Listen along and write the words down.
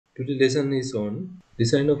Today lesson is on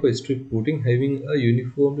design of a strip footing having a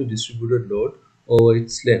uniformly distributed load over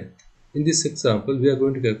its length. In this example, we are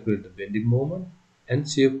going to calculate the bending moment and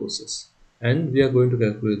shear forces, and we are going to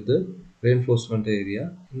calculate the reinforcement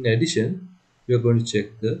area. In addition, we are going to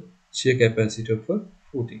check the shear capacity of a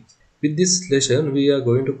footing. With this lesson, we are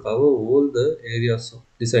going to cover all the areas of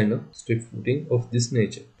design of strip footing of this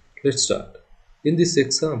nature. Let's start. In this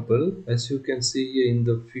example, as you can see here in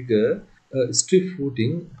the figure, a strip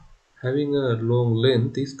footing having a long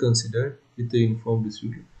length is considered with the uniform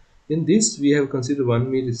distribution. In this, we have considered 1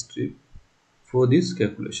 meter strip for these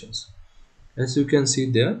calculations. As you can see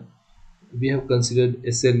there, we have considered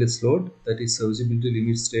SLS load, that is serviceability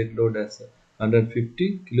limit state load, as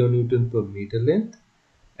 150 kilonewton per meter length,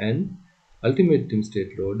 and ultimate limit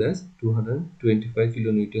state load as 225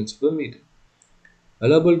 kilonewtons per meter.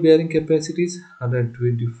 Allowable bearing capacity is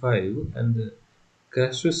 125 and the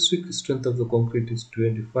characteristic strength of the concrete is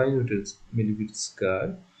 25 newtons millimeter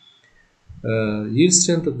square. Yield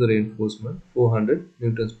strength of the reinforcement 400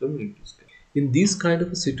 newtons per millimeter square. In these kind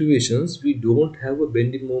of situations, we don't have a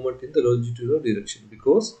bending moment in the longitudinal direction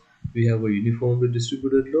because we have a uniformly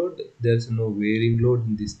distributed load. There is no varying load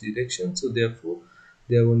in this direction, so therefore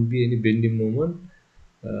there won't be any bending moment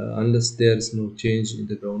unless there is no change in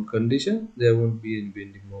the ground condition. There won't be any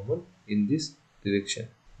bending moment in this direction.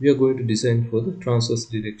 We are going to design for the transverse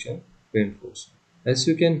direction reinforcement. As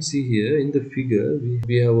you can see here in the figure,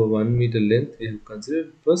 we have a 1 meter length we have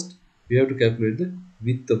considered. First, we have to calculate the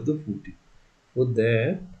width of the footing. For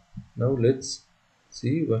that, now let's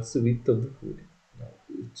see what's the width of the footing. Now,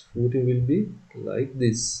 its footing will be like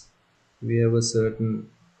this. We have a certain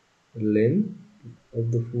length of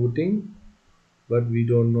the footing, but we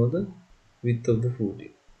don't know the width of the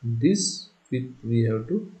footing. This width we have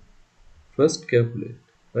to first calculate.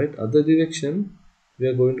 Right, other direction we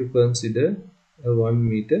are going to consider a 1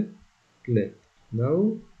 meter length.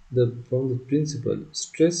 Now from the principle,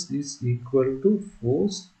 stress is equal to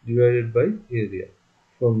force divided by area.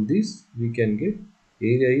 From this we can get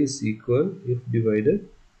area is equal if divided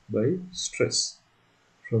by stress.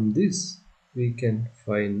 From this we can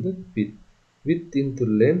find the width. Width into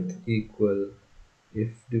length equal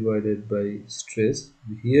if divided by stress.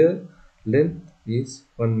 Here length is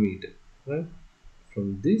 1 meter, right?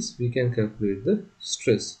 From this we can calculate the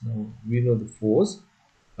stress. Now we know the force.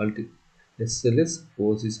 SLS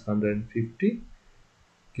force is 150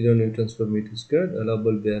 kilonewtons per meter squared.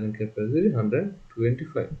 Allowable bearing capacity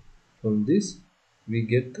 125. From this we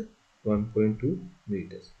get 1.2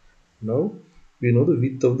 meters. Now we know the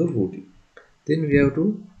width of the footing. Then we have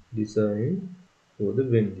to design for the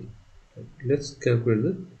bending. Let's calculate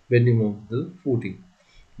the bending of the footing.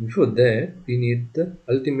 Before that, we need the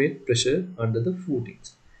ultimate pressure under the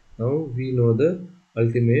footings. Now we know the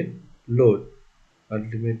ultimate load.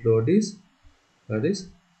 Ultimate load is, that is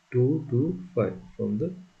 225 from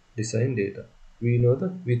the design data. We know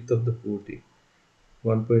the width of the footing,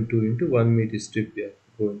 1.2 into 1 meter strip we are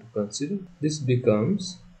going to consider. This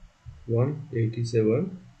becomes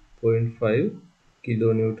 187.5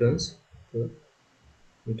 kilonewtons per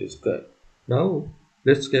meter square. Now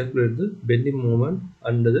let's calculate the bending moment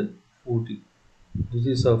under the footing. This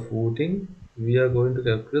is our footing. We are going to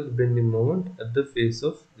calculate the bending moment at the face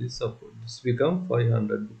of this support. This become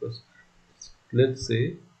 500 because let's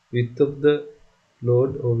say width of the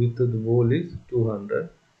load or width of the wall is 200.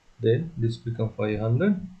 Then this become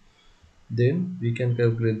 500. Then we can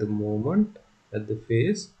calculate the moment at the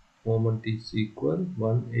face. Moment is equal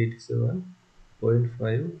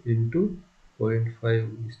 187.5 into zero point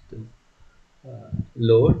 0.5 is the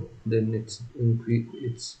load. Then it's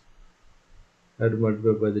had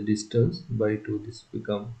multiplied by the distance by 2. This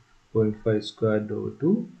become 0.5 squared over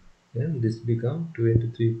 2. Then this become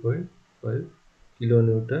 23.5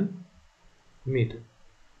 kilonewton meter.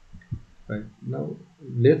 Right, now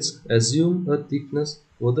let's assume a thickness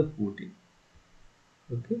for the footing.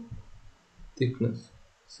 Okay, thickness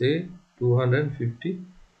say 250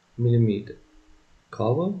 millimeter.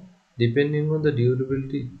 Cover, depending on the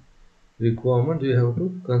durability requirement, you have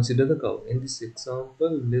to consider the cover. In this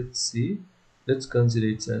example, let's consider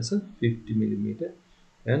it as a 50 millimeter,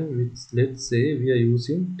 and let's say we are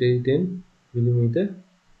using 10 millimeter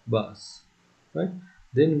bars, right?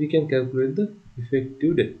 Then we can calculate the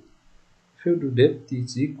effective depth. Effective depth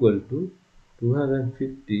is equal to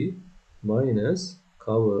 250 minus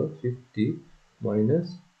cover 50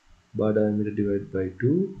 minus bar diameter divided by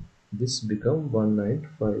 2. This become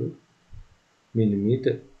 195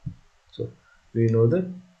 millimeter. So we know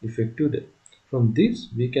the effective depth. From this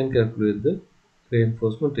we can calculate the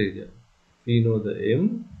reinforcement area. We know the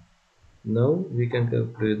M. Now we can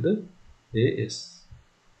calculate the AS.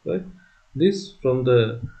 right? This from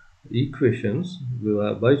the equations,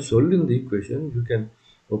 by solving the equation you can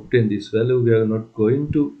obtain this value. We are not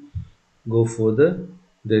going to go for the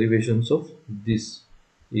derivations of these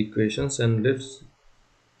equations, and let's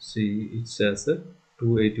see it as a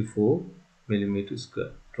 284 millimeter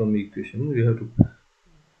square. From equation we have to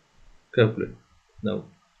calculate. Now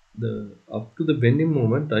the up to the bending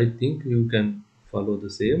moment, I think you can follow the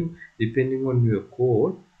same. Depending on your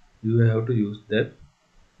code, you have to use that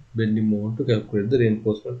bending moment to calculate the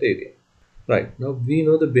reinforcement area. Right, now we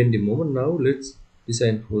know the bending moment. Now let's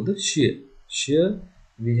design for the shear. Shear,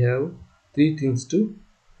 we have three things to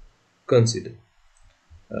consider.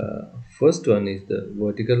 First one is the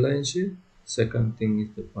vertical line shear, second thing is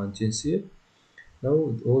the punching shear.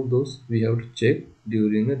 Now all those we have to check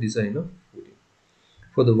during the design of footing.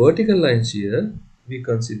 For the vertical line shear, we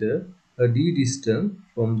consider a d distance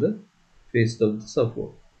from the face of the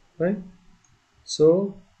support, right?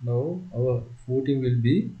 So now our footing will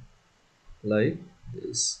be like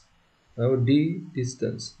this. Now d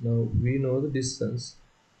distance. Now we know the distance.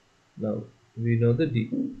 Now we know the d,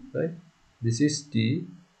 right? This is d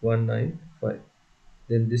 195.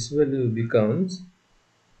 Then this value becomes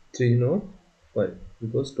 305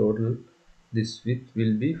 because total this width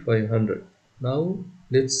will be 500. Now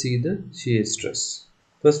let's see the shear stress.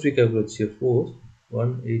 First we calculate shear force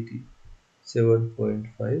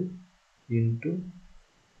 187.5 into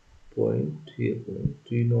point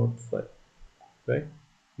 305, right,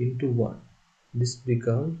 into 1. This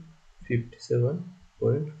becomes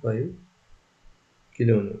 57.5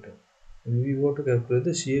 kilonewton. And we want to calculate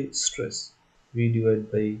the shear stress. V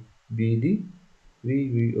divided by BD.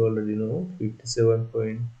 We already know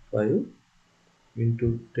 57.5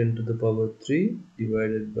 into 10 to the power 3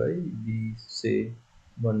 divided by B, say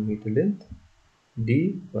 1 meter length,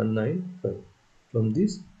 D 195. From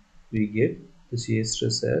this we get the shear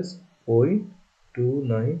stress as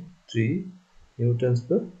 0.293 newtons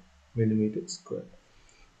per millimeter square.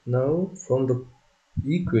 Now from the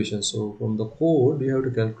equation, so from the code, we have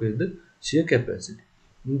to calculate the shear capacity.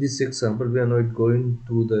 In this example, we are not going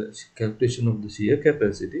to the calculation of the shear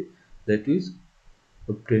capacity, that is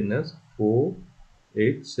obtained as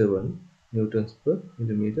 487 newtons per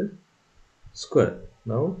millimeter square.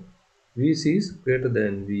 Now Vc is greater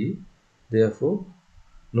than V, therefore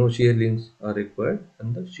no shear links are required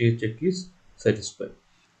and the shear check is satisfied.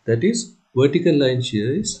 That is, vertical line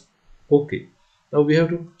shear is okay. Now we have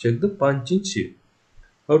to check the punching shear.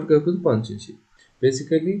 How to calculate the punching shear?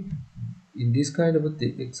 Basically, in this kind of a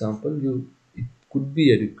example, it could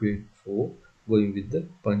be adequate for going with the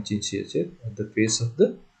punching shear at the face of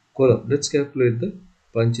the column. Let's calculate the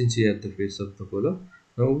punching shear at the face of the column.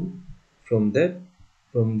 Now from the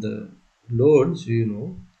loads,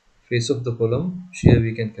 face of the column shear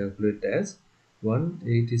we can calculate as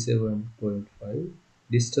 187.5,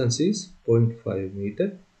 distance is 0.5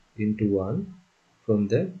 meter into 1. From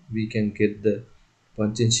that we can get the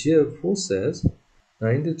punching shear force as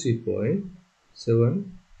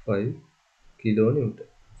 93.75 kilonewton.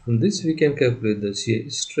 From this we can calculate the shear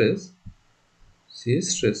stress. Shear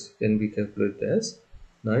stress can be calculated as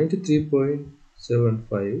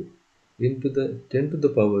 93.75 into the 10 to the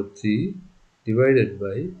power 3 divided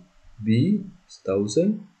by B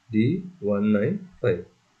 1000 D 195.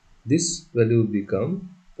 This value become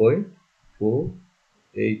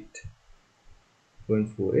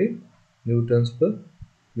 0.48 newtons per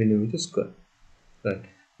millimeter square. Right.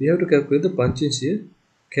 We have to calculate the punching shear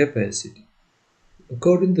capacity.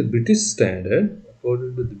 According to the British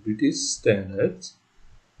standards,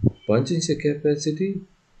 punching shear capacity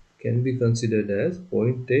can be considered as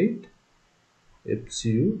 0.8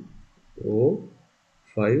 FCU or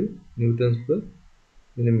 5 newtons per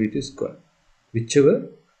millimeter square. Whichever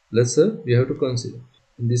lesser we have to consider.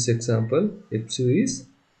 In this example, FCU is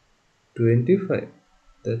 25.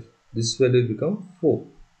 That this value become 4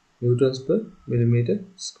 newtons per millimeter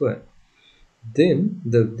square. Then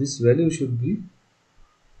this value should be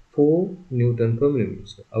 4 newton per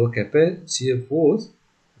millimeter. Our capacity shear force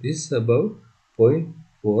is about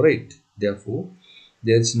 0.48. Therefore,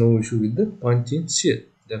 there is no issue with the punching shear.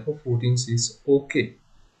 Therefore, footing is okay.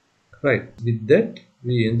 Right. With that,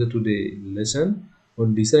 we end the today lesson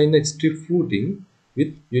on design a strip footing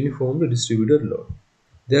with uniformly distributed load.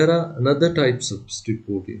 There are another types of strip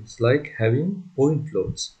footings like having point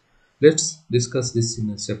loads. Let's discuss this in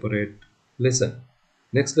a separate lesson.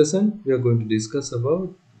 Next lesson, we are going to discuss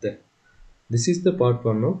about that. This is the part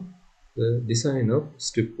 1 of the design of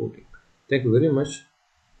strip footing. Thank you very much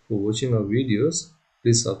for watching our videos.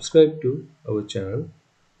 Please subscribe to our channel.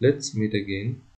 Let's meet again.